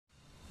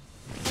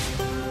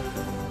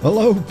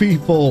Hello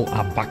people,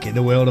 I'm back in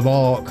the world of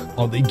ARK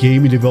on the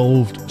gaming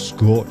evolved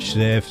Scorched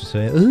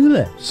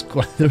server.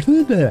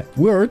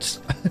 Words.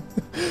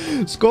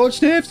 Scorched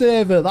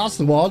server, that's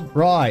the one.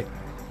 Right.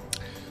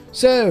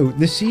 So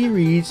the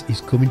series is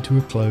coming to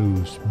a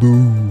close.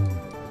 Boom.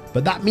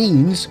 But that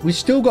means we've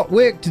still got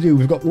work to do.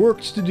 We've got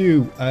works to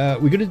do. We're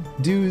going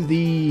to do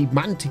the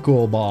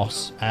Manticore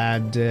boss.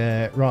 And,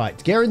 right,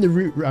 to get in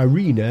the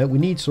arena, we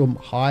need some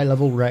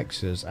high-level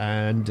Rexes.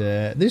 And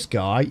this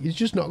guy is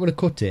just not going to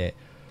cut it.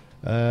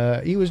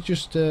 He was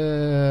just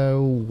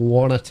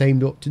one I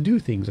tamed up to do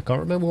things. I can't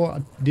remember what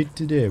I did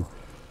to do.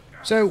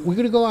 So, we're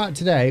going to go out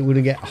today. We're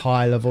going to get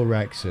high-level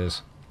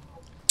Rexes.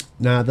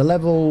 Now, the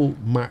level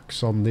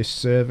max on this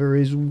server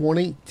is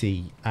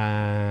 180,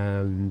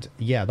 and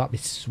yeah, that'd be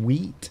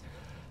sweet.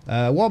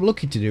 What I'm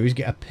looking to do is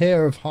get a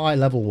pair of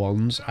high-level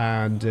ones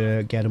and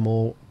get them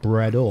all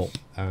bred up.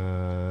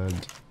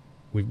 And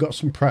we've got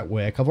some prep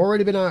work. I've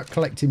already been out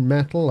collecting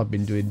metal. I've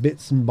been doing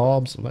bits and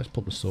bobs. Let's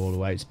put the sword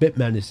away. It's a bit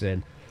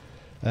menacing.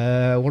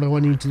 What do I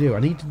need to do?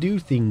 I need to do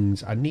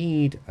things. I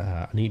need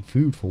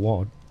food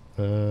for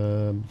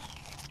one.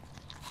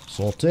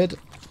 Sorted.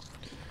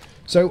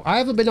 So, I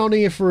haven't been on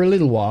here for a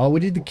little while.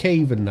 We did the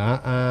cave and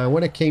that. And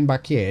when I came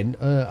back in,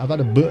 I've had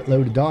a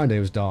buttload of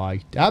dinos die.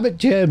 Damn it,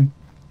 Jim!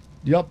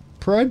 You're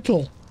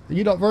parental.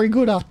 You're not very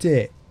good at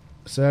it.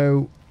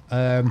 So,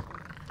 I've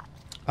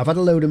had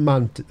a load of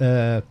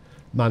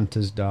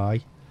mantas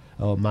die.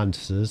 Or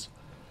mantises.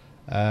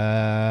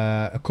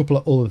 A couple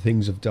of other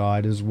things have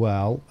died as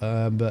well.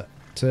 But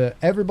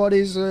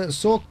everybody's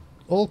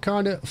all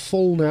kind of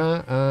full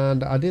now,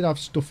 and I did have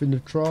stuff in the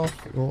trough.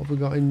 What have we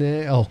got in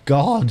there? Oh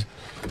god,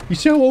 you're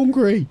so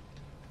hungry.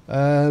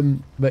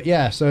 But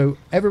yeah, so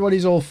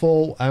everybody's all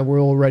full and we're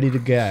all ready to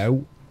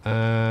go.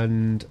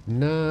 And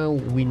now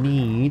we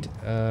need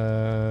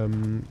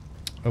oh,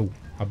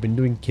 I've been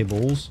doing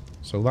kibbles,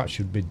 so that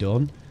should be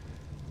done.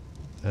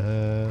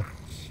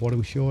 What are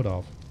we short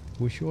of?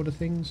 Are we short of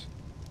things?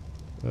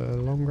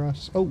 Long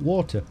grass. Oh,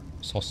 water.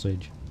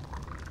 Sausage.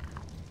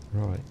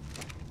 Right.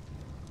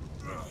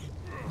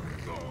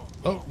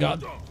 Oh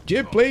god,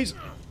 Jim, please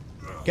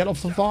get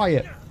off the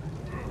fire.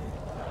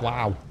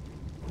 Wow.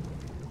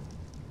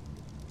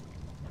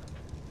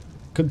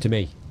 Come to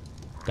me.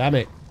 Damn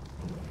it.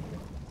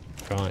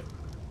 Right.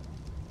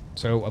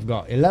 So I've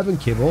got 11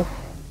 kibble.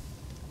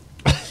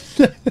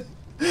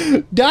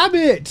 Damn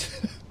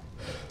it!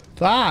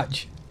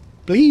 Thatch.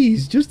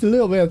 Please, just a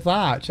little bit of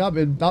thatch.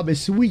 That'd be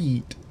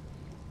sweet.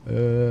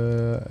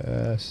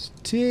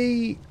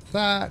 Tea,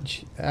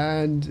 thatch,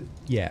 and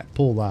yeah,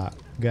 pull that.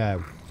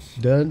 Go.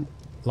 Done.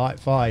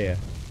 Light fire.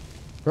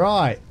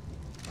 Right.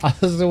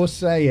 As I was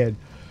saying.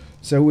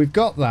 So we've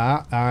got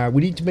that.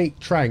 We need to make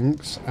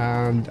tranks,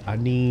 and I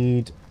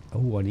need...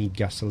 Oh, I need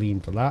gasoline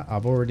for that.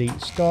 I've already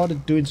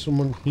started doing some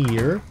on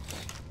here.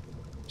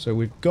 So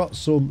we've got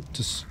some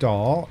to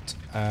start.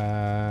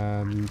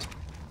 And...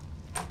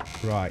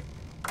 Right.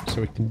 So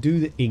we can do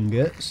the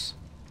ingots.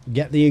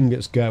 Get the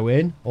ingots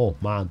going. Oh,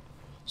 man.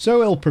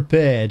 So ill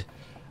prepared.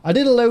 I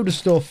did a load of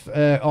stuff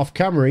off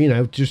camera, you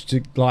know, just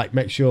to like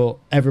make sure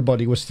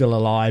everybody was still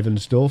alive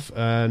and stuff.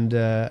 And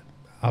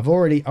I've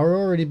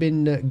already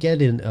been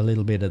getting a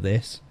little bit of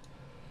this,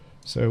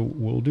 so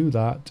we'll do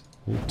that.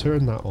 We'll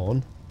turn that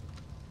on.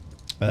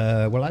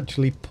 We'll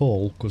actually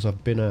pull because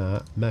I've been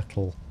at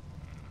metal.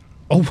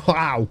 Oh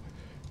wow,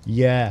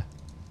 yeah,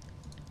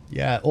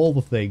 all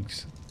the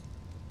things.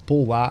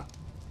 Pull that.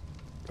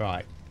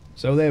 Right.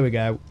 So there we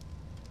go.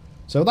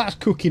 So that's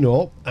cooking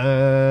up,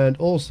 and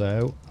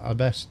also I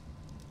best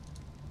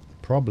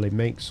probably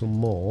make some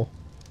more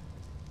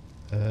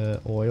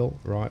oil.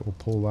 Right, we'll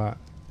pull that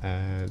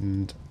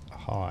and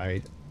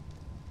hide.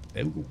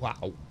 Oh,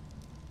 wow,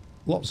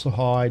 lots of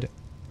hide.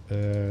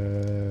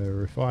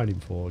 Refining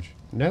forge.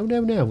 No,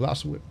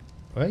 that's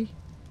hey.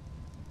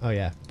 Oh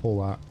yeah,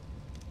 pull that.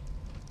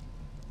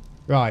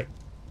 Right.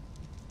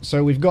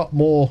 So we've got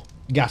more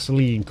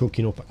gasoline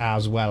cooking up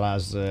as well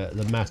as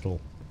the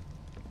metal.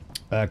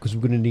 Because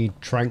we're going to need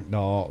trank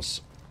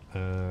darts,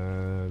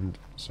 and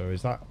so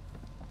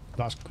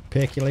that's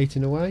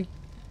percolating away.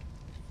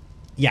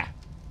 Yeah,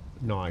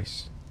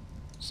 nice.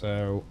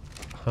 So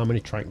how many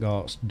trank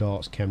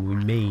darts can we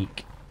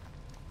make?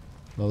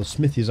 Well, the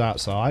smithy's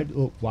outside.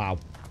 Oh wow,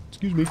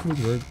 excuse me, coming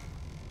through.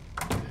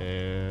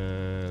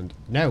 And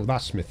no,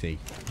 that's smithy.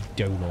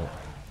 Donut.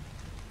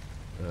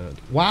 And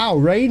wow,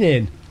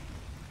 raining.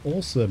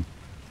 Awesome.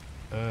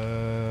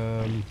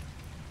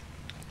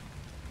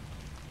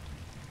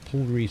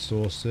 Pull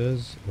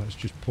resources. Let's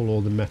just pull all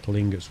the metal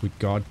ingots we've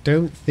got.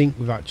 Don't think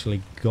we've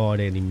actually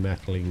got any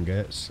metal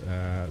ingots.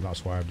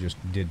 That's why I've just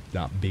did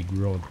that big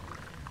run.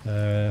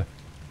 Yeah,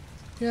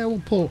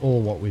 we'll pull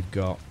all what we've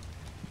got.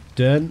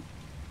 Done.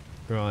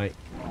 Right.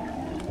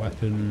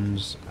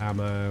 Weapons,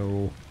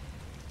 ammo.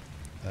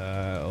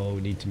 Oh,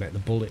 we need to make the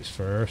bullets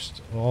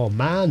first. Oh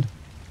man,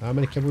 how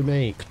many can we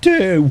make?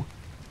 2.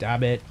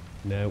 Damn it.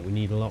 No, we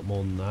need a lot more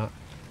than that.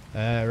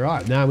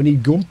 Right, now we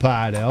need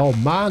gunpowder. Oh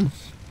man.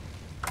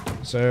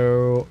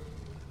 So,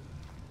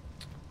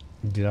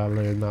 did I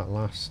learn that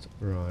last?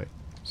 Right.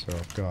 So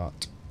I've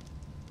got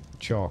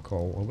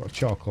charcoal. I've got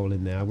charcoal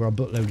in there. I've got a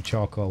buttload of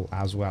charcoal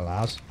as well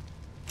as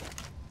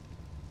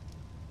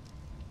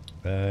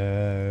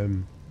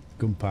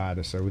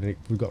gunpowder. So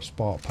we've got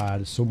spark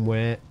powder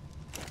somewhere.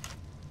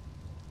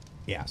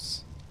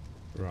 Yes.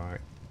 Right.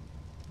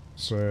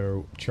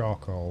 So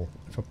charcoal.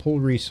 If I pull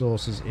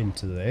resources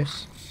into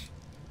this,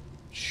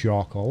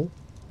 charcoal,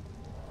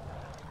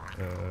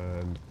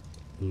 and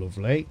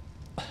lovely.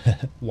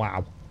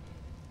 Wow.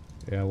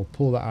 Yeah, we'll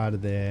pull that out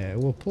of there.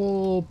 We'll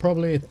pull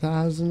probably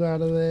 1,000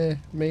 out of there,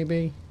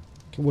 maybe.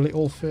 Will it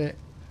all fit?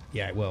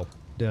 Yeah, it will.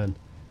 Done.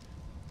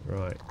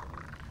 Right.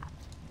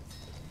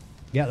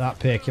 Get that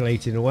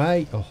percolating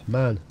away. Oh,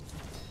 man.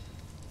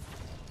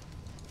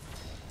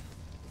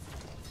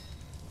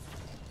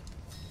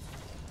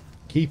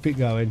 Keep it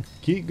going.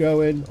 Keep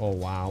going. Oh,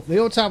 wow. They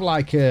ought to have,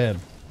 like, an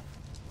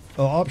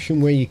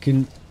option where you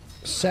can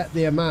set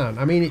the amount.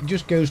 I mean, it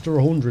just goes to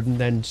 100 and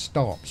then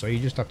stops. So you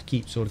just have to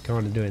keep sort of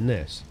kind of doing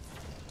this.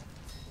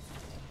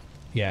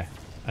 Yeah,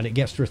 and it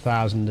gets to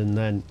 1,000 and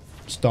then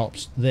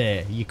stops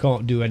there. You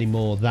can't do any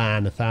more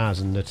than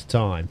 1,000 at a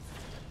time.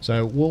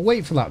 So we'll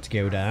wait for that to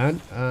go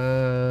down.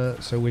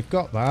 So we've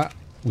got that.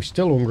 We're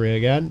still hungry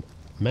again.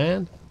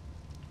 Man.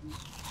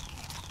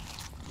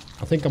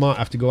 I think I might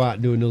have to go out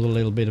and do another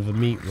little bit of a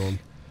meat run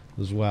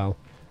as well.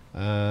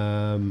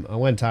 I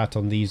went out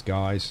on these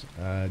guys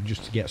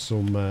just to get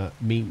some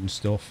meat and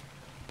stuff.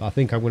 But I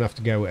think I'm going to have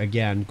to go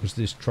again because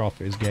this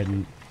trough is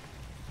getting...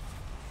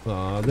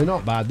 they're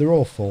not bad, they're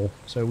all full,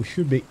 so we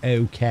should be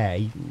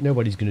okay.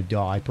 Nobody's going to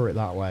die, put it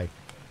that way.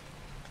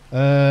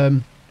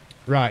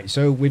 Right,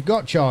 so we've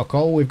got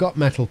charcoal, we've got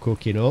metal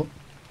cooking up.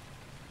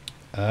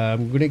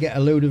 I'm going to get a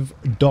load of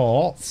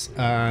darts,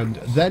 and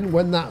then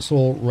when that's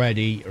all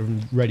ready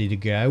to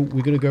go,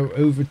 we're going to go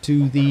over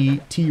to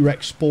the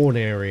T-Rex spawn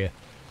area.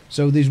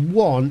 So there's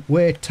one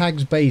where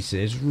Tag's base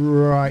is,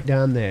 right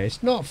down there.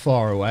 It's not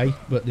far away,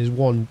 but there's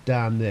one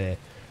down there.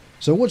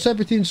 So once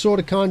everything's sort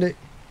of kind of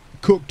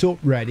cooked up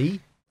ready.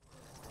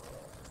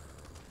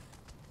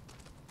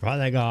 Right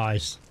there,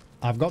 guys.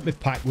 I've got my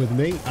pack with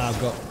me. I've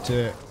got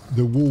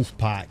the wolf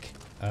pack.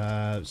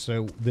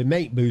 So the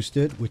mate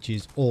boosted, which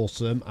is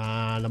awesome,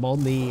 and I'm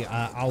on the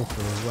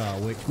alpha as well,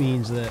 which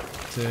means that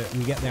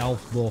we get the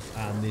alpha buff,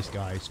 and this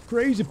guy's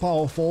crazy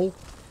powerful.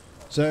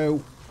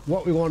 So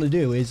what we want to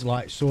do is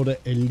like sort of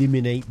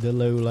eliminate the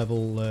low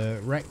level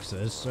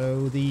Rexes,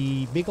 so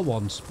the bigger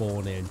ones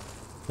spawn in.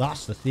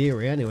 That's the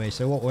theory anyway.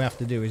 So what we have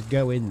to do is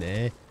go in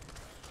there,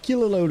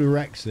 kill a load of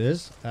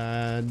Rexes,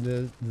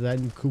 and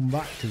then come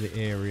back to the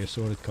area,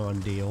 sort of kind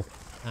of deal.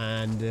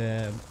 And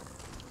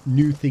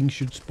new things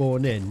should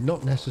spawn in.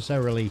 Not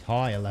necessarily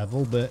higher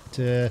level, but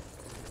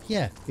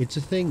yeah, it's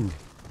a thing.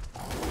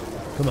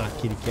 Come on,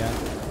 kitty cat.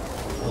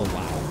 Oh,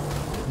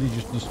 wow. You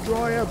just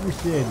destroy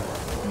everything.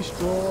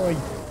 Destroy.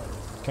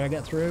 Can I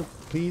get through,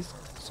 please?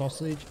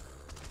 Sausage.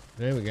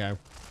 There we go.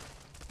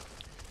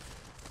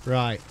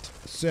 Right.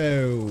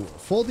 So,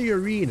 for the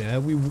arena,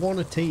 we want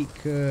to take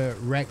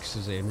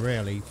Rexes in,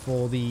 really,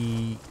 for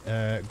the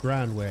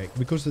groundwork,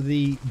 because of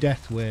the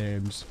death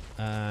worms,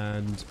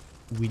 and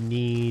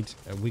we're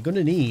going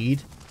to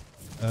need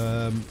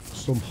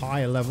some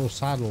higher level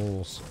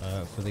saddles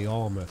for the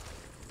armor.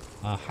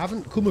 I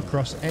haven't come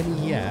across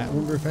any yet. I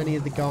wonder if any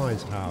of the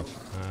guys have.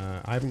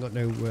 I haven't got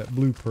no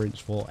blueprints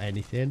for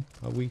anything.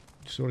 Have we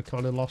sort of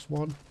kind of lost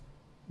one?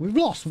 We've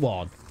lost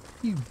one!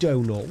 You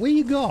donut, where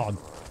you gone?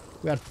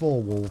 We had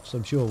 4 wolves,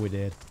 I'm sure we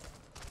did.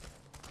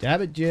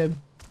 Damn it,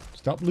 Jim.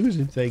 Stop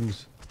losing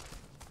things.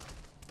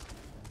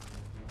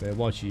 Where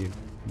was you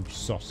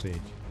sausage?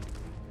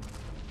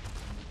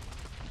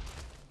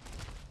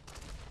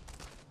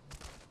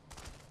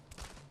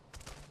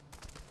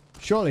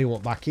 Surely you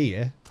want back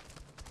here.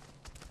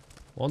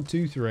 1,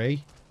 2,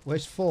 3.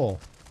 Where's 4?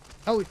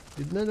 Oh,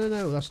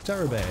 no, that's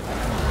Terrorbird.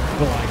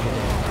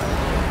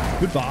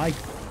 Goodbye.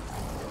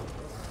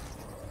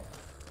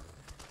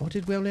 Or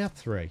did we only have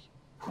 3?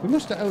 We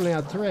must have only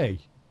had 3.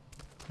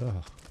 Oh,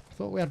 I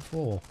thought we had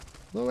 4.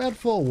 I thought we had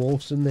 4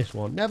 wolves in this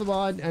one. Never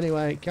mind.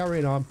 Anyway,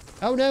 carrying on.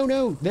 Oh,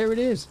 no. There it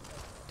is.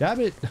 Damn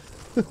it.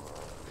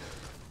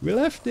 We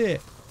left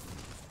it.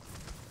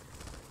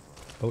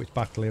 Oh, it's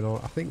battling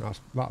on. I think that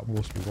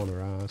must be one of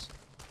ours.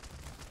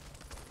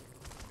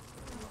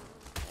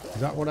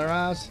 Is that one of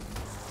ours?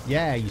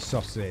 Yeah, you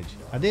sausage.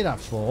 I did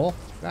have 4.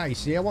 Ah, you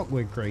see, I wasn't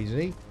going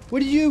crazy. Where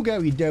did you go,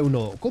 you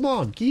donut? Come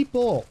on, keep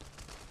up.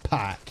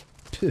 Pack.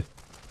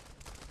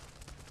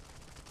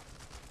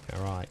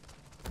 Alright.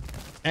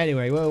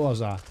 Anyway, where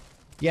was I?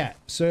 Yeah,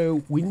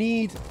 so we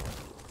need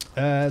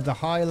the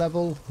high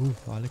level... Ooh,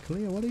 finally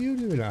clear. What are you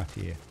doing out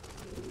here?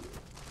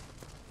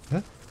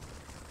 Huh?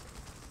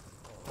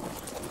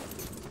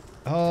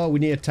 Oh, we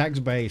need a Tag's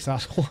base.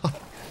 That's why.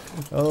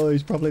 Oh,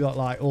 he's probably got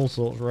like all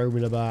sorts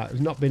roaming about. He's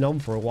not been on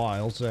for a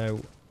while,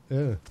 so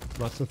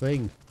that's the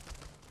thing.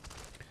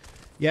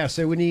 Yeah,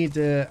 so we need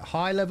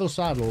high level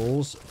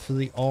saddles for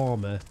the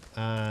armor,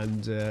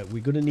 and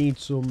we're going to need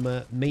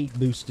some mate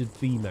boosted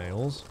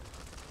females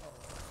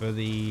for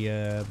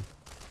the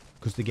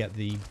because they get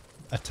the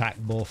attack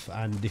buff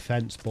and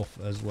defense buff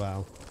as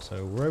well.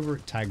 So we're over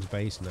at Tag's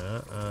base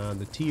now, and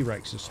the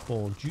T-Rex has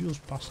spawned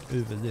just past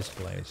over this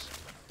place.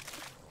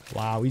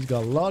 Wow, he's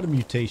got a lot of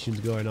mutations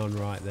going on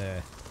right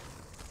there.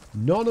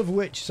 None of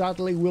which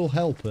sadly will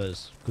help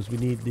us, because we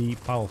need the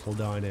powerful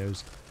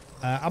dinos.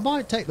 I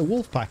might take the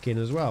wolf pack in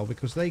as well,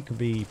 because they could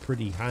be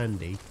pretty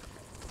handy.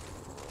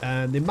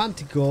 And the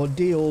Manticore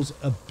deals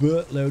a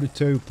buttload of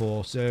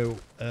torpor, so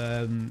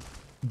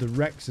the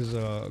Rexes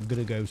are going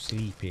to go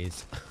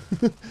sleepies.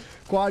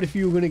 Quite a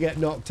few are going to get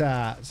knocked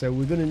out, so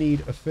we're going to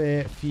need a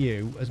fair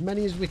few. As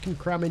many as we can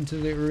cram into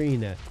the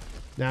arena.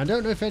 Now, I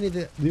don't know if any of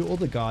the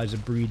other guys are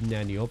breeding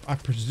any up. I'm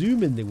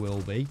presuming they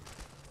will be.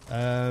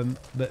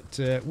 But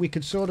we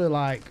could sort of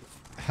like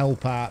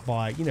help out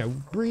by, you know,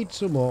 breed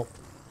some up.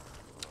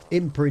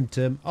 Imprint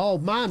them. Oh,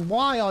 man,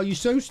 why are you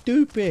so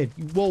stupid,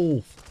 you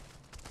wolf?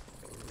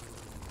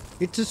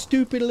 It's a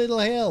stupid little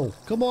hill.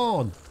 Come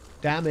on.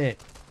 Damn it.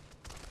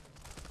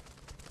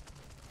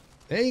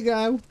 There you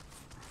go.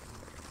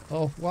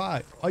 Oh,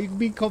 why? Are you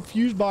being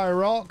confused by a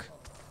rock?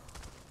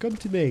 Come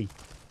to me.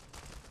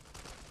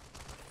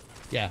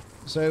 Yeah,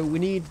 so we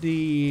need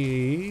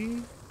the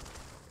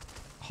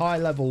high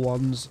level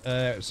ones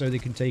so they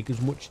can take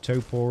as much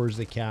torpor as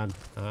they can,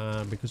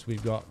 because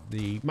we've got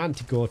the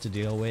Manticore to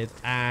deal with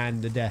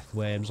and the death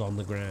worms on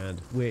the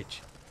ground, which,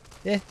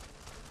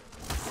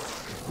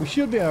 we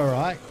should be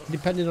alright,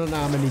 depending on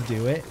how many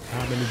do it,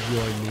 how many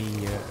join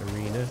the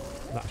arena.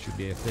 That should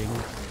be a thing.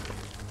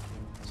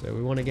 So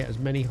we want to get as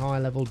many high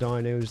level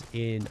dinos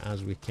in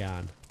as we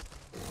can.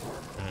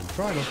 And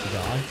try not to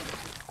die.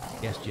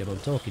 Yes, Jim, I'm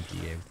talking to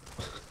you.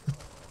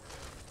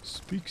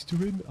 Speaks to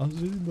him as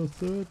in the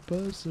third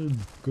person.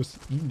 Because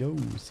he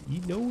knows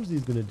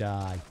he's going to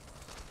die.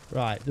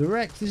 Right, the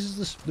Rex, this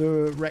is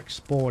the Rex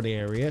spawn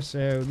area.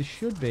 So this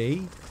should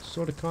be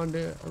sort of kind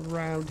of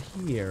around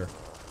here.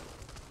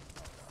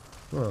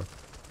 Huh.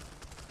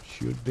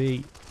 Should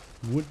be,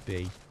 would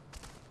be.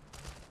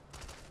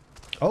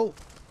 Oh,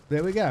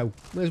 there we go.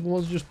 There's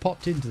one's just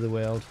popped into the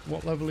world.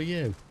 What level are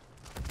you?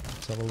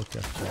 Let's have a look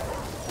at you.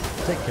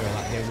 Take care of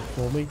that game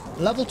for me.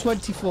 Level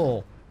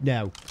 24.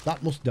 No,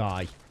 that must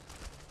die.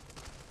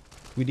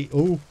 We need...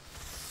 Oh,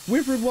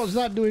 Wyvern, what's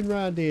that doing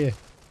round here?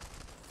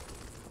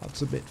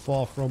 That's a bit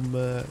far from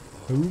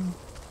home.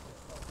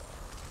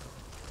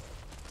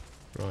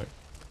 Right.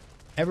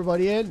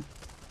 Everybody in?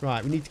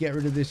 Right, we need to get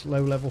rid of this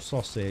low-level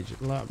sausage.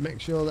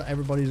 Make sure that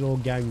everybody's all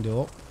ganged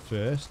up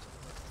first.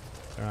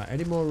 Alright,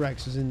 any more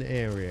Rexes in the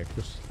area?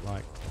 Just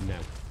like, no.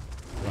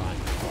 Right.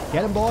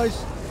 Get them,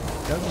 boys!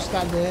 Don't just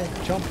stand there.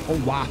 Chomp.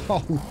 Oh,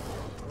 wow!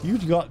 You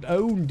just got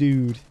owned,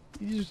 dude.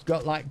 You just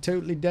got, like,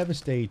 totally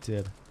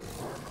devastated.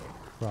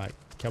 Right,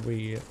 can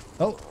we...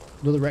 oh,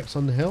 another Rex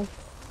on the hill.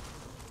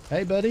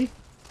 Hey, buddy.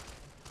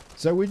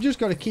 So we've just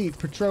got to keep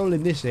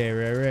patrolling this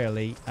area,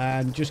 really,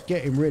 and just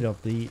getting rid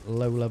of the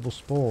low-level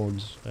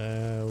spawns.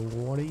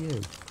 What are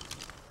you?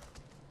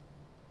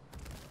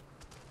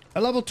 A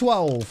level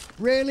 12.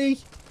 Really?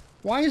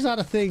 Why is that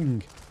a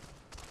thing?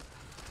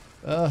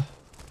 Right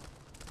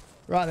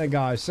then,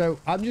 guys. So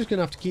I'm just going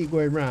to have to keep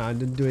going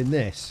around and doing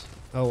this.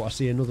 Oh, I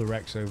see another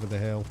Rex over the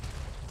hill.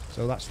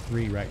 So that's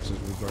 3 Rexes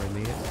we've got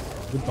in here.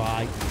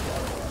 Goodbye.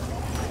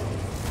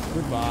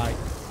 Goodbye.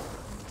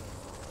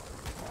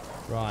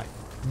 Right.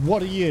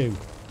 What are you?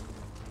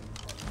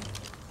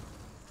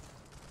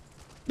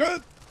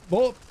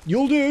 But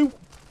you'll do.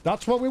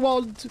 That's what we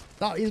want.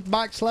 That is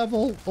max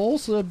level.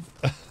 Awesome.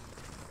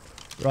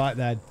 Right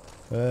then.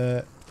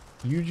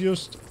 You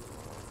just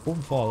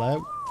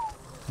unfollow.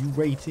 You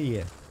wait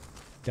here.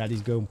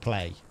 Daddy's going to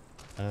play.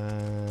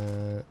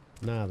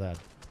 Now then.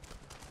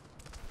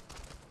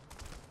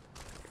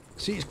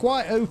 See, it's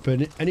quite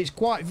open and it's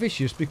quite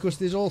vicious because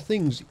there's all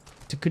things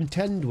to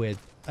contend with.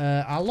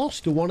 I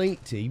lost to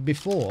 180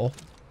 before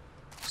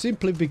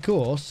simply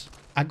because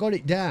I got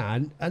it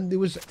down and there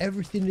was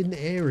everything in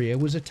the area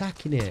was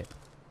attacking it.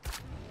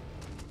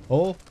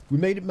 Oh, we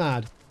made it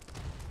mad.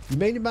 We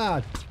made it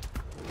mad.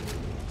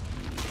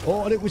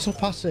 Oh, and it was so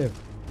passive.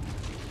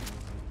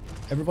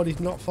 Everybody's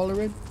not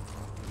following?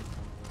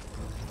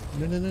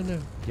 No, no, no, no.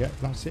 Yeah,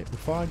 that's it. We're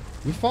fine.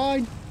 We're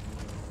fine.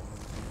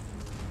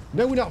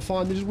 No, we're not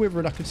fine. There's a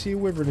wyvern. I can see a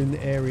wyvern in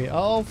the area.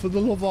 Oh, for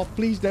the love of,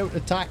 please don't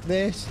attack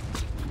this.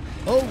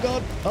 Oh,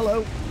 God.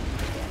 Hello.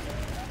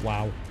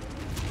 Wow.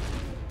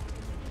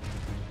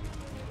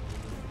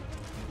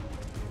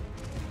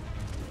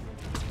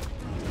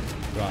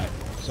 Right.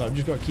 So I've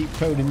just got to keep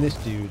poning this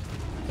dude.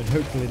 And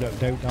hopefully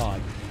don't die.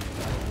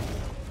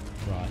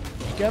 Right.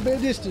 Just get a bit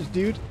of distance,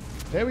 dude.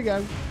 There we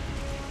go.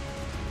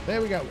 There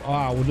we go.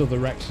 Wow, another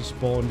Rex has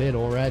spawned in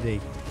already.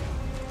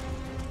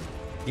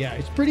 Yeah,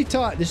 it's pretty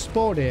tight, this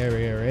spawn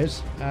area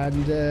is.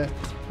 And,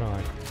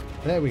 right.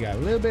 There we go. A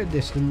little bit of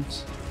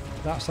distance.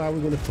 That's how we're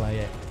going to play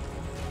it.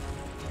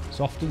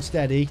 Soft and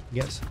steady.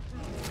 Gets...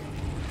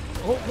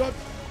 oh, God.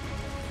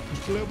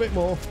 Just a little bit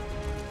more.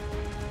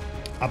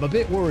 I'm a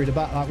bit worried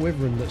about that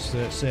wyvern that's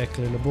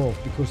circling above.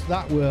 Because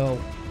that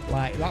will...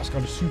 like, that's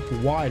got a super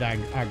wide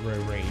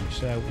aggro range.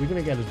 So we're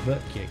going to get his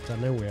butt kicked. I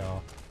know we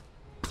are.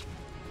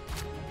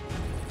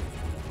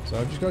 So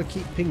I've just got to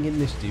keep pinging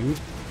this dude.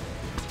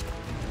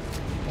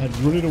 And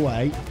running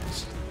away.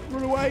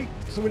 Run away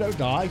so we don't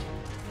die.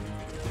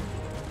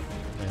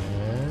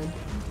 And...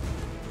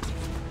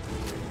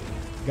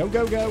 Go,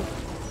 go, go.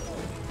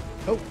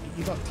 Oh,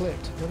 you got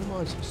clipped. Never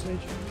mind, sausage.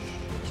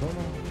 It's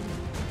alright.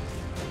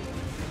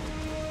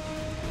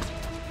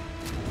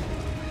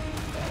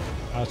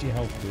 How's your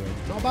health doing?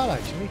 Not bad,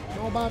 actually.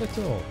 Not bad at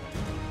all.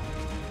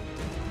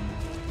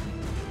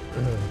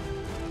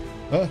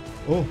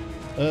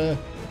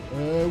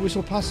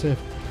 Whistle passive.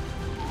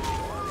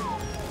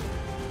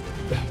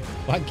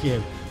 Thank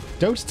you.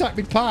 Don't attack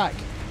me, pack.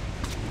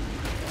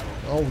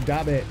 Oh,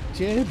 damn it.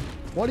 Jim,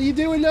 what are you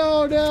doing?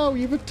 No, no,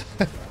 you've...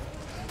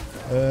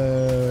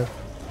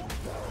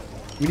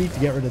 we need to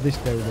get rid of this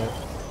donut.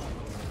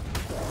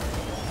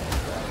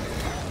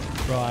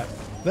 Right,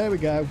 there we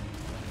go.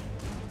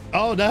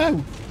 Oh,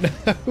 no.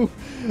 No.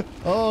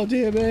 Oh,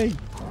 dear me.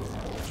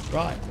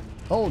 Right.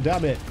 Oh,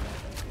 damn it.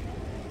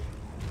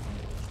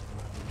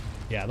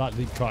 Yeah, that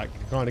did kind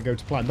of go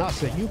to plan.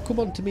 That's it. You come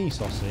on to me,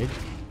 sausage.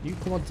 You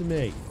come on to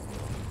me.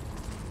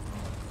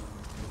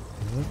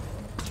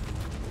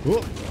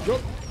 Oh,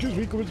 excuse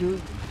me, coming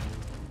through.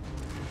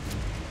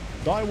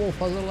 Direwolf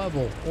has a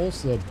level.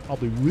 Awesome. I'll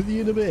be with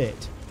you in a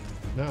bit.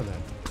 Now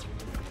then.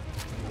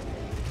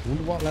 I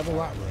wonder what level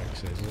that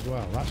Rex is as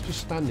well. That's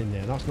just standing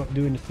there. That's not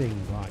doing a thing.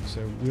 Right,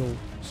 so we'll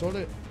sort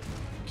of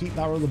keep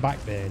that on the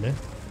back burner.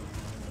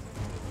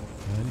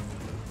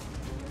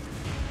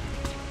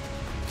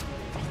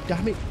 Oh,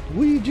 damn it.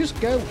 Will you just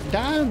go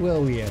down,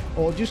 will you?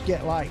 Or just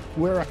get, like,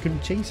 where I can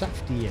chase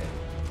after you?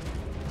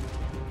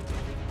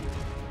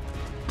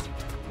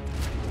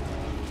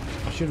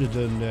 I should have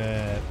done...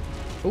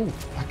 oh,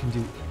 I can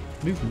do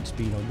movement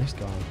speed on this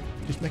guy.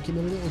 Just make him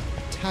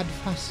a tad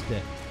faster.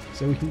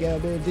 So we can get a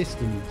bit of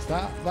distance.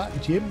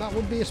 That Jim, that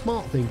would be a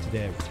smart thing to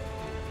do.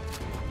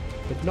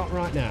 But not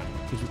right now,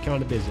 because we're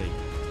kind of busy.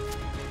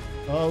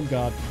 Oh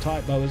god,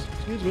 tight boas.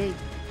 Excuse me.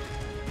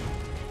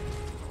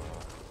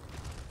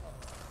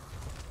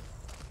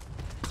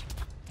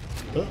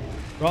 Oh.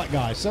 Right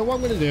guys, so what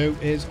I'm going to do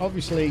is,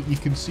 obviously you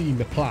can see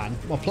my plan.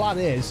 My plan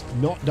is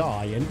not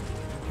dying,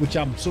 which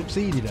I'm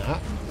succeeding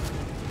at,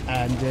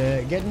 and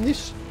getting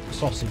this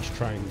sausage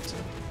trained.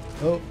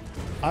 Oh,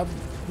 I'm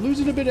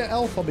losing a bit of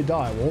health on my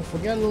direwolf.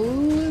 I'm getting a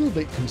little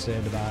bit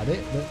concerned about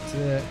it,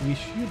 but we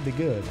should be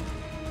good.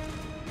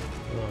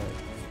 Right.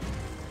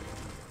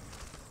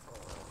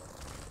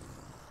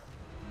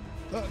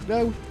 Oh,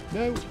 no,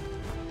 no.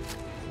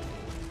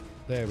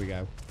 There we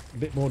go. A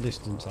bit more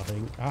distance, I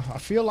think. I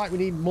feel like we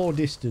need more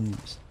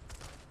distance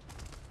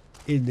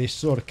in this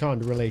sort of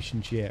kind of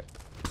relationship.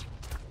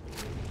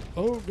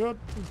 Oh, God.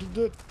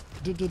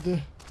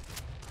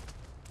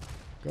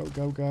 Go,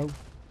 go, go.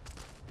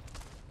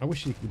 I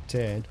wish you could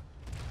turn.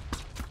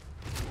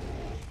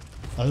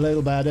 A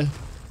little better.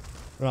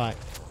 Right.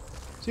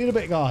 See you in a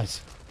bit,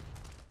 guys.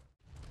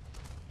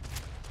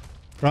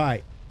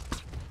 Right.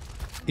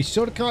 He's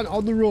sort of kind of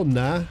on the run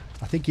now.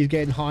 I think he's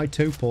getting high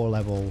torpor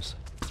levels.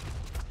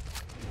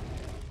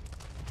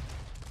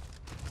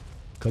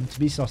 Come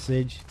to me,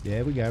 sausage.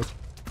 There we go.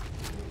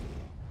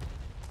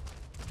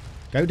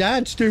 Go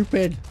down,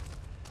 stupid.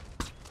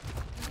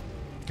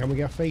 Can we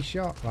get a face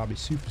shot? That'd be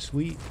super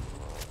sweet.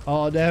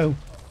 Oh, no.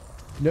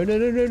 No, no,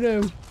 no, no,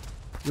 no.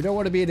 We don't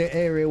want to be in an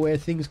area where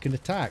things can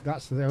attack.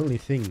 That's the only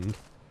thing.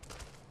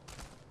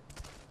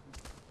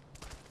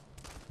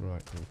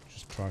 Right, we'll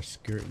just try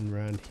skirting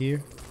around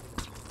here.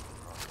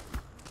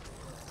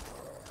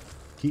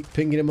 Keep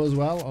pinging him as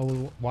well.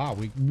 Oh, wow,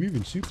 we're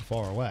moving super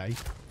far away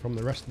from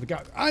the rest of the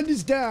guy. And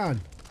it's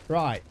down.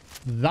 Right,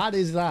 that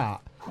is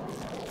that.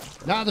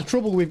 Now the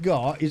trouble we've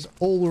got is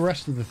all the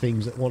rest of the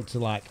things that want to,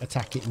 like,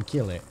 attack it and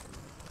kill it.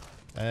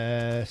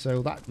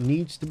 So that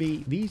needs to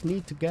be... These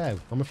need to go.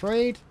 I'm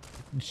afraid.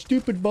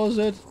 Stupid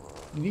buzzard.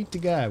 You need to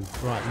go.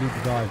 Right, we need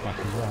the guys back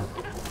as well.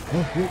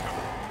 Oh, look.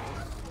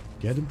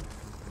 Get him.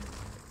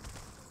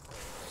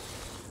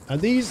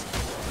 And these...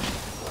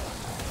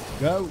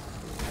 Go.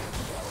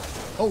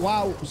 Oh,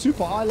 wow.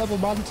 Super high level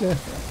manta.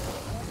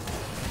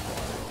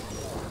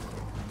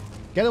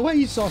 Get away,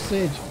 you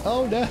sausage.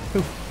 Oh, no.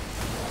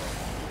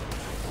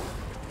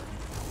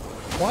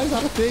 Why is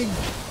that a thing?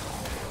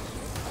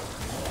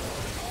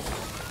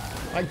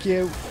 Thank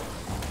you.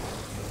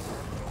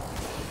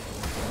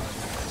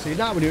 See,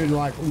 now we're doing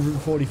like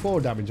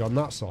 144 damage on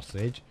that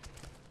sausage.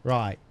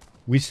 Right.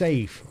 We're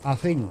safe, I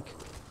think.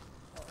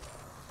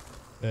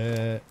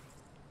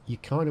 You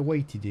kind of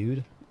weighty,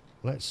 dude.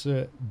 Let's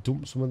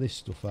dump some of this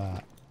stuff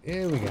out.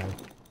 Here we go.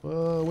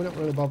 We're not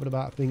really bothered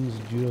about things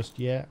just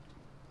yet.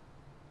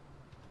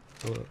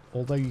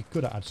 Although you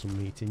could have had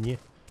some meat in you.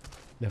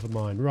 Never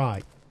mind.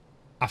 Right.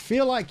 I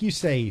feel like you're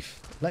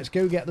safe. Let's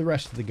go get the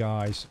rest of the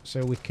guys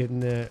so we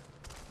can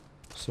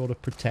sort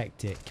of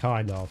protect it,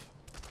 kind of.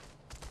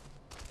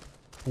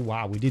 Oh,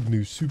 wow, we did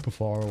move super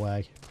far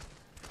away.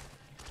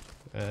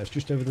 It's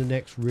just over the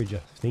next ridge, I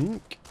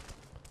think.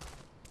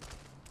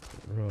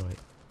 Right.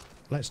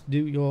 Let's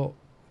do your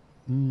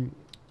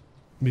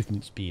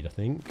movement speed, I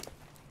think.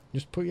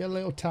 Just put your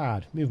little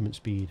tad. Movement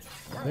speed.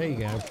 There you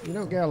go. You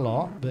don't get a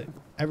lot, but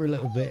every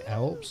little bit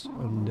helps.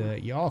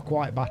 And you are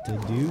quite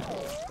battered, dude.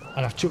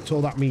 And I chucked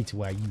all that meat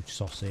away, you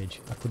sausage.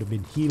 I could have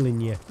been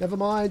healing you. Never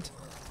mind.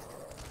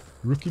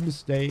 Rookie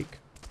mistake.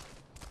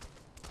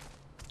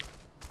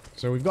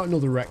 So we've got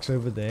another Rex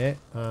over there.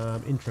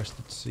 I'm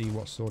interested to see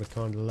what sort of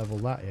kind of level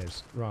that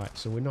is. Right,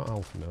 so we're not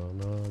alpha now.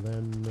 No,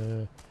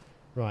 then...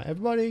 right,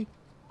 everybody.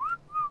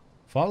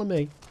 Follow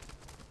me.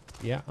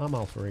 Yeah, I'm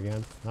alpha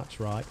again. That's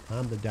right.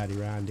 I'm the daddy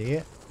round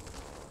here.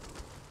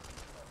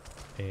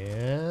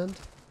 And...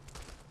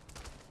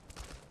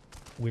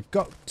 we've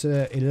got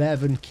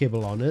 11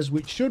 kibble on us,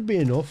 which should be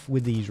enough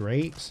with these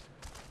rates.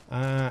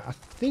 I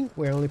think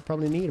we only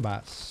probably need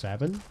about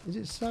 7. Is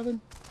it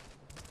 7?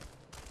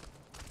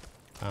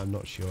 I'm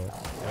not sure.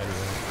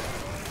 Anyway.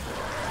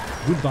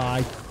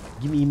 Goodbye.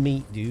 Give me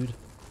meat, dude.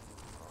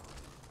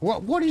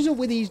 What is up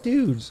with these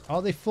dudes?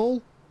 Are they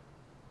full?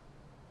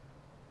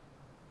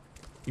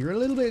 You're a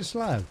little bit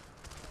slow.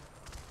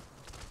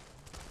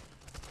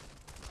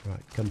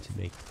 Right, come to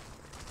me.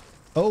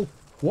 Oh,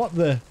 what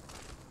the...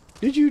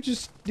 Did you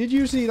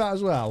see that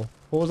as well?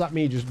 Or was that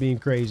me just being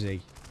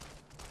crazy?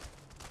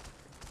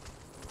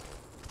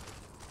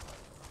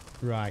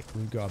 Right,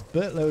 we've got a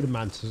boatload of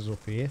mantises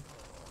up here.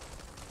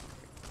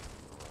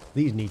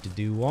 These need to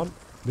do one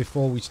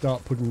before we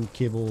start putting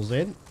kibbles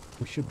in.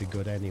 We should be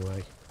good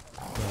anyway.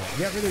 Right,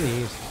 get rid of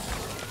these.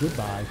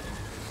 Goodbye.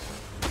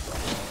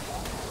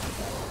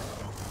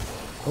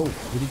 Oh,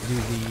 we didn't do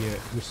the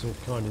whistle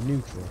kind of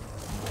neutral.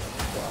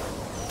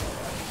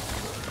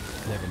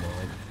 Never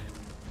mind.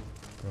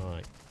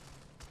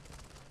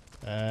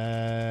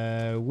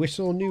 Right.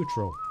 Whistle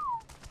neutral.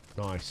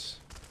 Nice.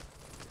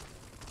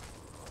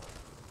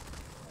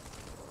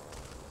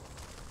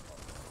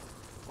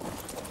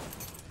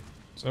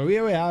 So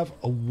here we have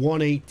a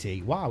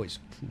 180. Wow, it's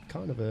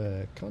kind of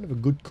a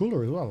good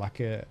colour as well, like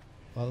a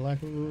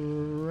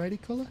ready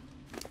colour.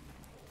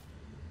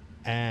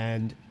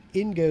 And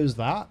in goes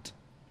that,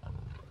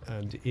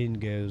 and in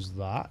goes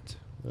that.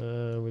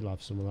 We'll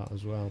have some of that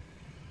as well.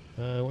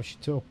 What's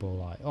your turbo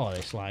like? Oh,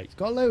 it's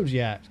got loads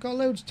yet. It's got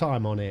loads of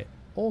time on it.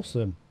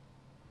 Awesome.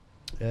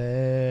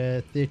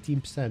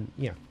 13%.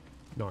 Yeah,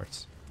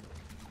 nice.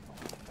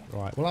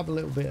 Right, we'll have a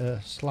little bit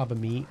of slab of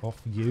meat off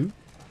you.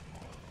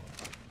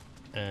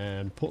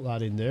 And put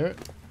that in there,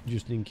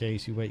 just in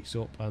case he wakes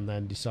up and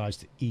then decides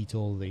to eat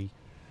all the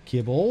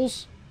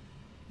kibbles.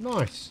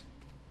 Nice.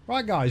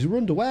 Right, guys, we're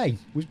underway.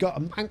 We've got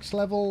a max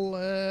level,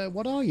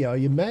 what are you? Are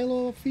you male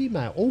or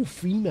female? Oh,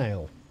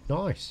 female.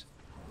 Nice.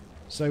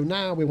 So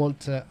now we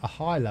want a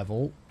high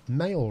level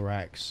male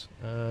Rex.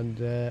 And,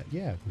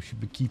 yeah, we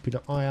should be keeping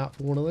an eye out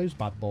for one of those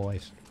bad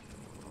boys.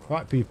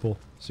 Right, people.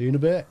 See you in a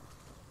bit.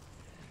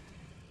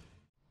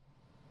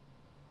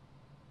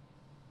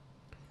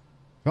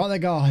 Right there,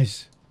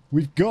 guys.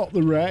 We've got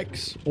the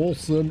Rex.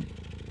 Awesome.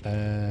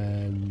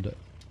 And...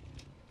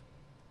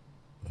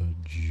 a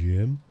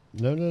Jim?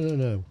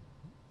 No.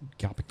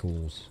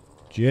 Capitals.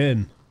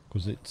 Jim.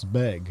 Because it's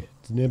big.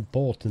 It's an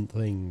important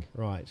thing.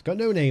 Right. It's got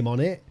no name on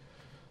it.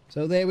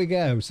 So there we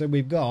go. So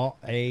we've got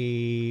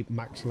a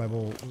max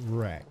level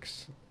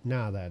Rex.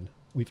 Now then.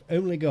 We've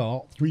only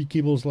got 3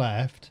 kibbles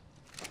left.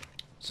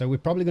 So we're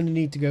probably going to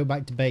need to go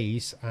back to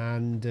base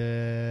and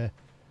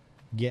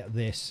get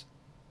this...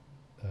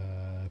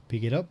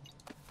 pick it up.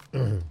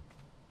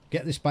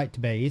 Get this back to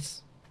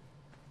base.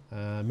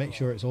 Make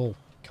sure it's all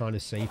kind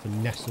of safe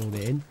and nestled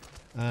in.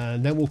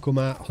 And then we'll come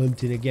out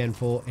hunting again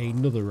for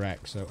another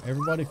Rex. So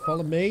everybody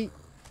follow me.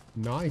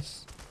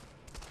 Nice.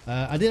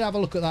 I did have a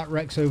look at that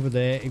Rex over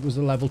there. It was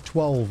a level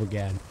 12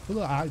 again.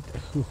 Look,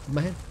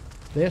 man,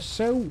 they're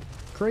so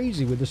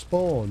crazy with the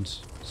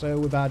spawns. So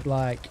we've had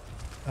like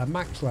a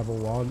max level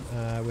one.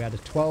 We had a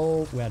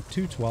 12. We had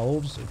 2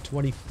 12s, a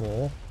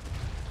 24.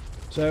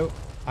 So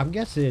I'm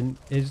guessing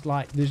is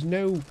like there's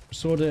no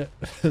sort of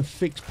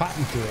fixed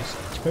pattern to it.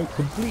 It's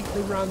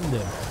completely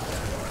random.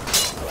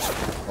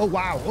 Oh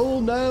wow! Oh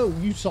no!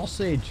 You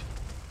sausage!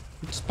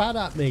 It spat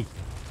at me.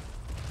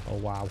 Oh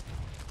wow!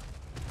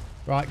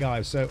 Right,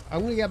 guys. So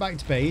I'm going to get back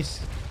to base,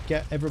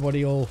 get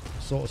everybody all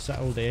sort of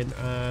settled in,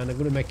 and I'm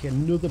going to make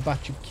another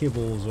batch of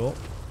kibbles up,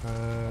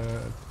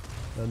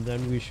 and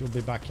then we shall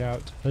be back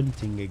out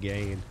hunting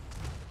again.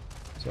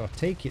 So I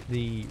take it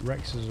the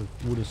Rexes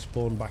would have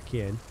spawned back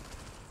in.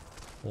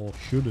 Or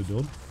should have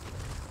done.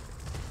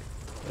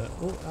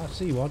 Oh, I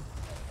see one.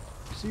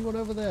 I see one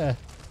over there.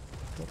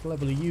 What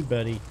level are you,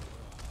 buddy?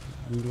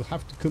 We will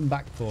have to come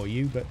back for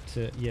you, but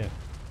yeah,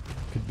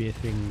 could be a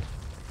thing.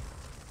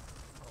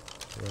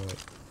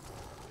 Right.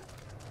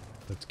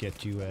 Let's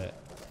get you.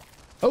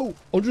 Oh,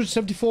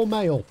 174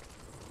 male.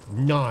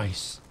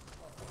 Nice.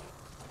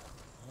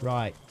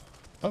 Right.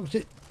 Oh,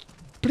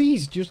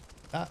 please just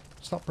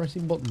stop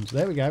pressing buttons.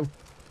 There we go.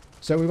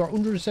 So we've got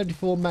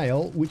 174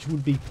 male, which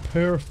would be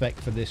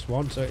perfect for this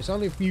one. So it's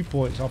only a few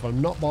points off. I'm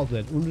not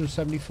bothered.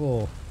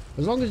 174.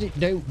 As long as it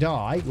don't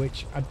die,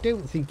 which I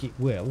don't think it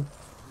will,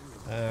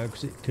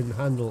 because it can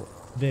handle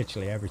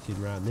virtually everything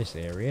around this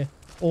area.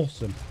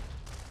 Awesome.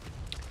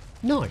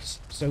 Nice.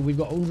 So we've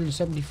got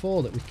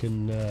 174 that we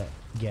can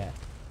get.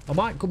 I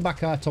might come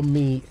back out on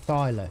me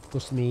Thyla,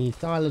 because me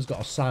Thyla's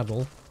got a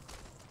saddle.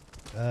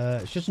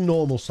 It's just a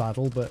normal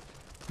saddle, but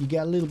you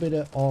get a little bit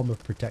of armor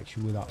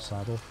protection with that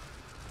saddle.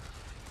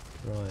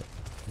 Right,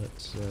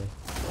 let's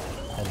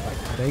head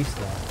back to base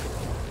there.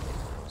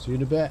 See you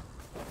in a bit.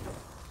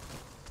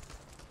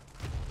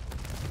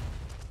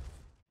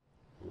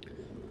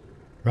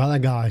 Right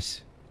then,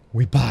 guys,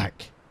 we're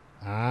back,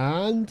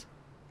 and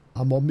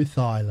I'm on my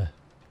Thyla.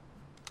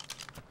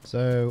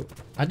 So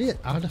I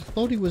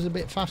thought he was a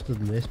bit faster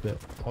than this, but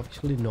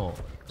obviously not.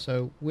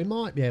 So we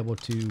might be able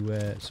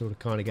to sort of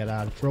kind of get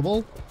out of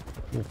trouble.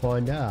 We'll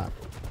find out.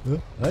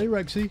 Hey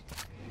Rexy.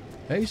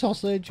 Hey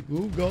sausage.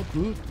 Oh god.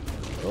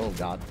 Oh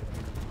god.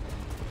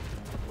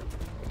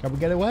 Can we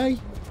get away?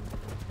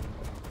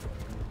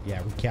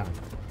 Yeah, we can.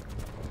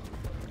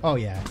 Oh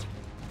yeah.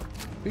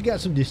 We get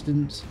some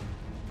distance.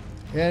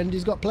 And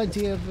he's got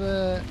plenty of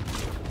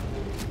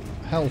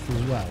health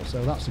as well,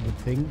 so that's a good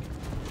thing.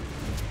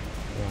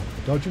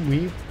 Right, dodge and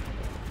weave.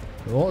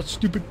 Oh,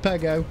 stupid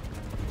Pego.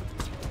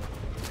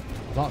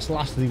 That's the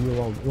last thing we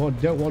want. We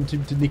don't want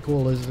him to nick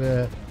all his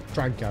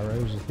trank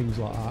arrows and things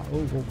like that.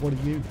 Oh, what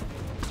are you?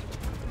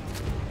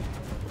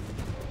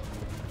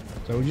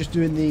 So we're just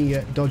doing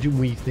the dodge and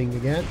weave thing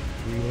again.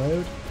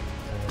 Reload.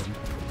 And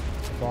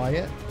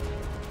fire.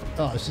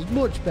 Oh, this is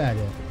much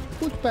better.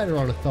 Much better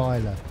on a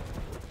Thyla.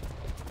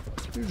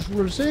 You just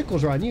run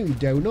circles around you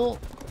donut.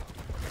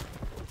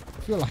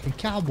 I feel like a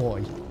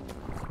cowboy.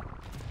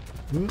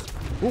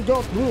 Oh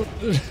god,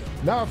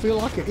 now I feel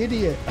like an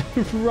idiot.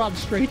 Ran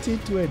straight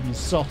into him, you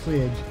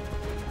sausage.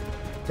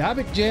 Damn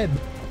it, Jim.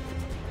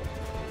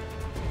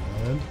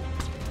 And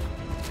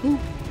ooh.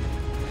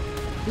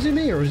 Is he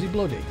me or is he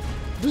bloody?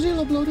 Does he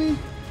look bloody?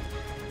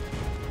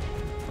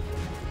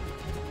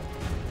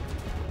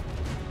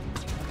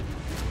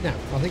 No,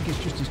 I think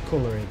it's just his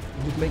colouring.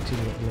 It just makes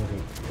him look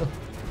bloody. Oh.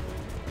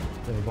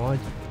 Never mind.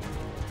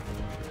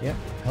 Yep,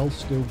 health's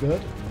still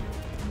good.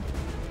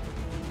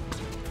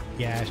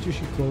 Yeah, it's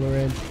just your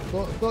colouring.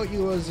 Thought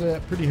you was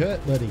pretty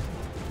hurt, buddy.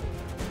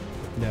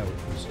 No,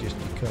 it's just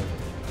your colour.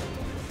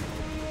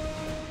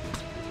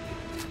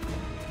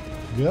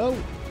 Go!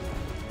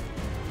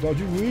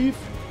 Dodge and weave.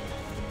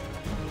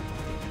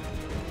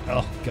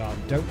 Oh god,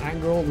 don't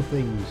anger all the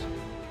things.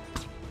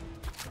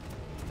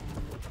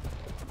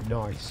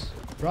 Nice.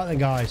 Right then,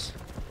 guys.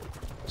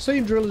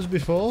 Same drill as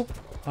before.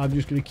 I'm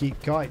just going to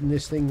keep kiting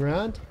this thing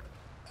round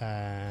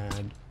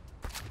and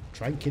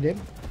tranking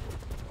him,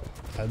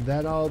 and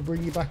then I'll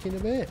bring you back in a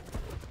bit.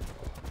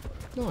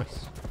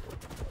 Nice.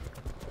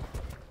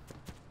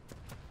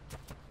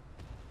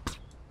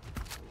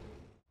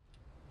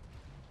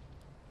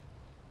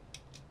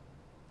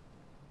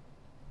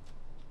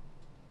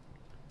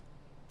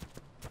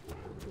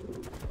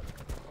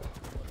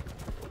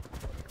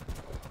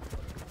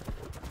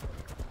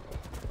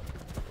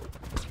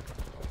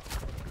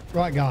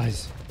 Right,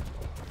 guys.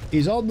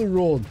 He's on the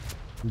run.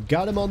 We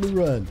got him on the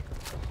run.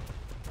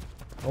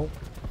 Oh,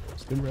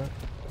 spin round.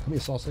 Come here,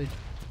 sausage.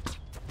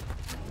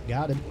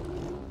 Got him.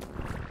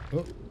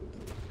 Oh,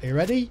 are you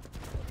ready?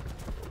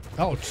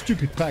 Oh,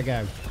 stupid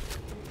Pego.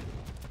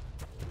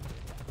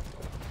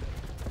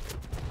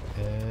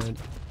 And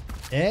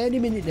any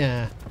minute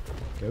now.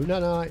 Go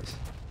night.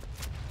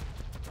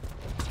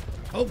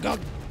 Oh god.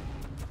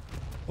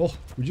 Oh,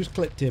 we just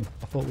clipped him.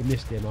 I thought we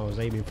missed him. I was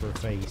aiming for a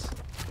face.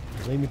 I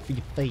was aiming for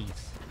your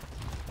face.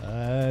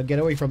 Get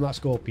away from that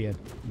scorpion,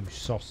 you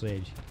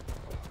sausage.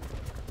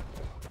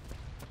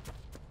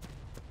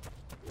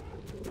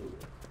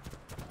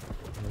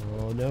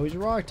 Oh no, he's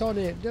right on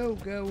it.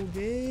 Don't go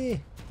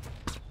there.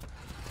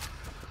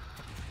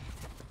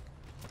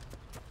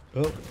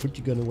 Oh, put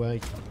your gun away.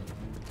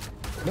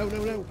 No,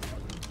 no, no.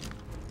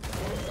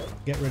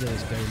 Get rid of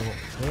this donut.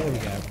 There we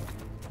go.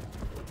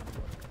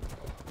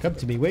 Come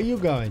to me. Where are you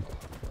going?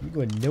 You're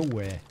going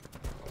nowhere.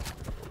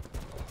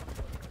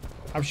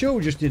 I'm sure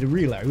we just did a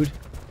reload.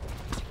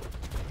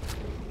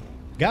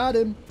 Got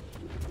him.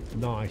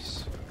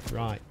 Nice.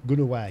 Right, gun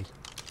away.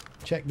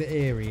 Check the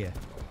area.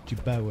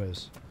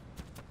 Jimboboss.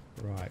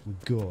 Right, we're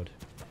good.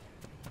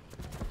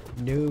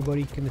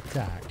 Nobody can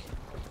attack.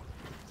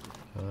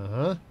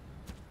 Uh-huh.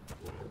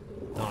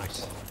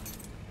 Nice.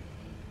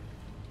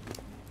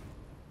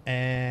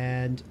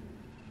 And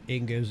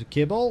in goes the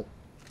Kibble.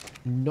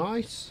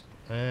 Nice.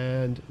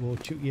 And we'll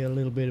chuck you a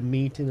little bit of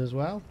meat in as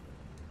well.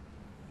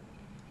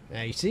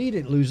 Now you see, you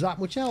didn't lose that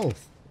much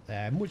health.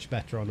 Much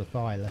better on a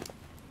Thyla.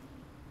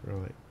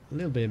 Right, a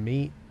little bit of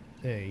meat.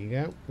 There you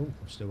go. Oh,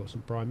 I've still got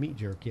some prime meat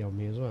jerky on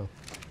me as well.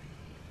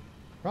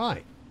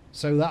 Right,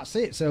 so that's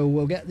it. So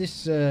we'll get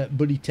this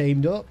buddy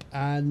tamed up,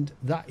 and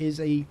that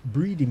is a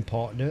breeding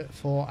partner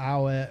for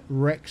our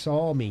Rex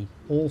army.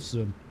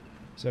 Awesome.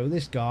 So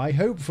this guy,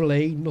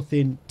 hopefully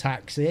nothing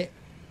attacks it.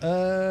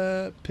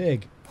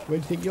 Pig. Where do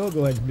you think you're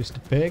going,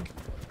 Mr. Pig?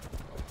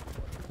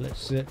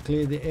 Let's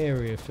clear the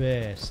area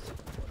first.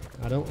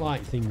 I don't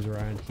like things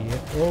around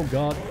here. Oh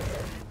god.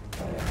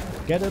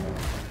 Get him.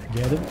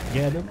 Get him.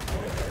 Get him.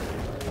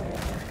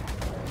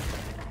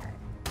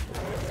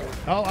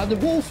 Oh, and the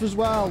wolf as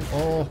well.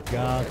 Oh,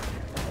 God.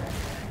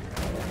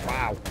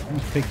 Wow.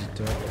 These pigs are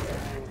tough.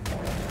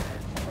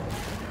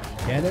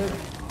 Get him.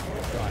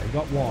 Right, we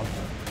got one.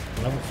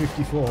 Level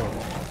 54.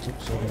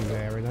 Took something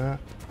there in that.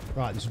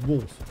 Right, this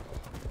wolf.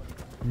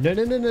 No,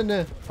 no, no, no,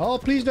 no. Oh,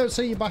 please don't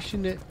say you're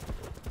bashing it.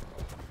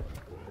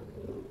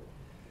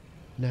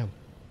 No.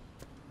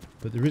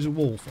 But there is a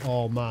wolf.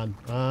 Oh, man.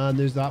 And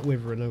there's that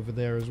wyvern over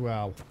there as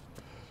well.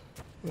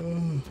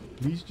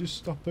 Please just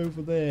stop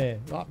over there.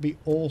 That'd be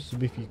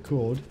awesome if you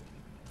could.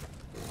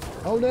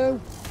 Oh, no.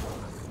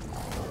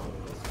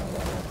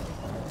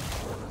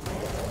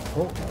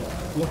 Oh,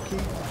 lucky.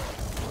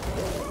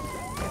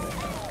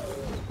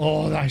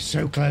 Oh, that's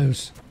so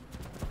close.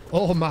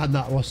 Oh, man,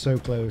 that was so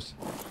close.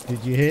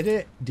 Did you hit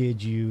it?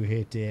 Did you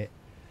hit it?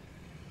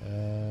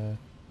 No,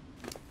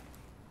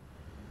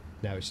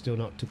 it's still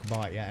not took a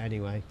bite yet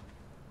anyway.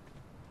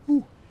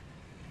 Whew.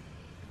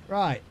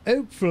 Right,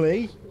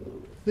 hopefully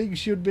things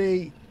should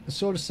be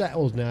sort of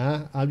settled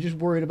now. I'm just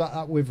worried about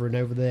that wyvern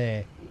over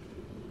there.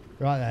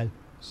 Right then,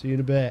 see you in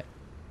a bit.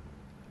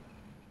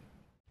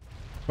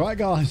 Right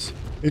guys,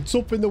 it's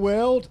up in the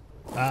world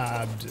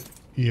and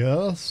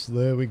yes,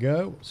 there we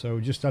go. So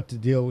we just had to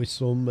deal with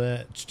some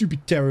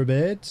stupid terror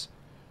birds,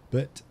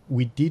 but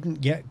we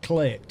didn't get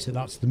clipped.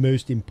 That's the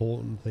most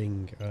important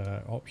thing.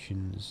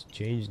 Options,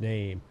 change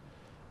name,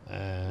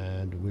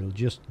 and we'll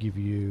just give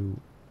you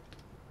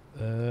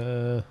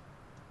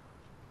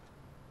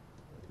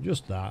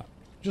just that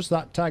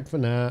tag for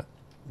now.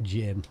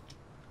 Jim.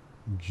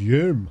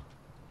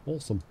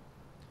 Awesome.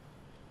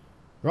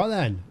 Right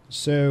then,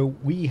 so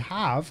we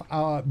have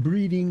our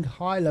breeding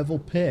high level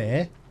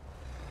pair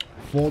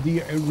for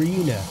the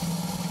arena.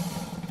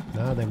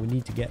 Now then, we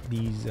need to get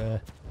these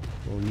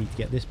we need to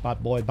get this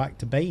bad boy back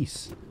to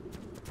base.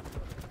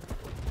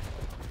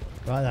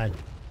 Right then,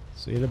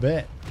 see you in a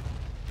bit.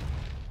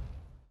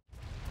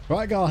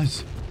 Right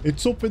guys,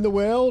 it's up in the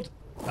world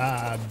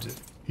and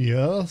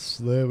yes,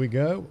 there we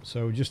go.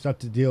 So we just had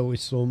to deal with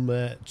some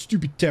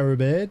stupid terror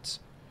birds,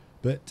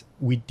 but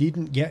we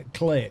didn't get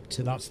clipped.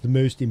 That's the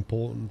most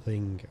important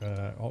thing.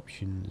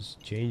 Options,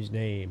 change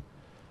name,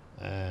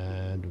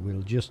 and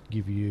we'll just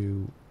give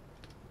you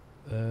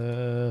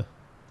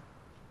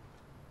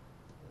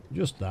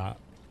just that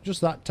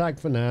tag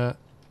for now.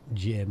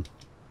 Jim.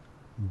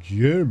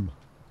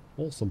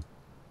 Awesome.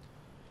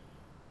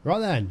 Right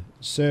then,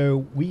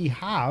 so we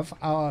have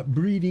our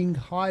breeding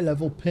high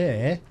level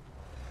pair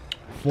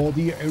for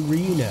the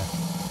arena.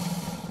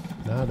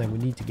 Now then, we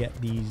need to get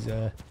these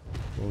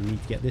we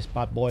need to get this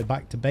bad boy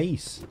back to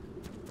base.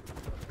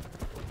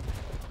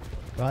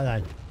 Right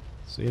then,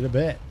 see you in a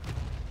bit.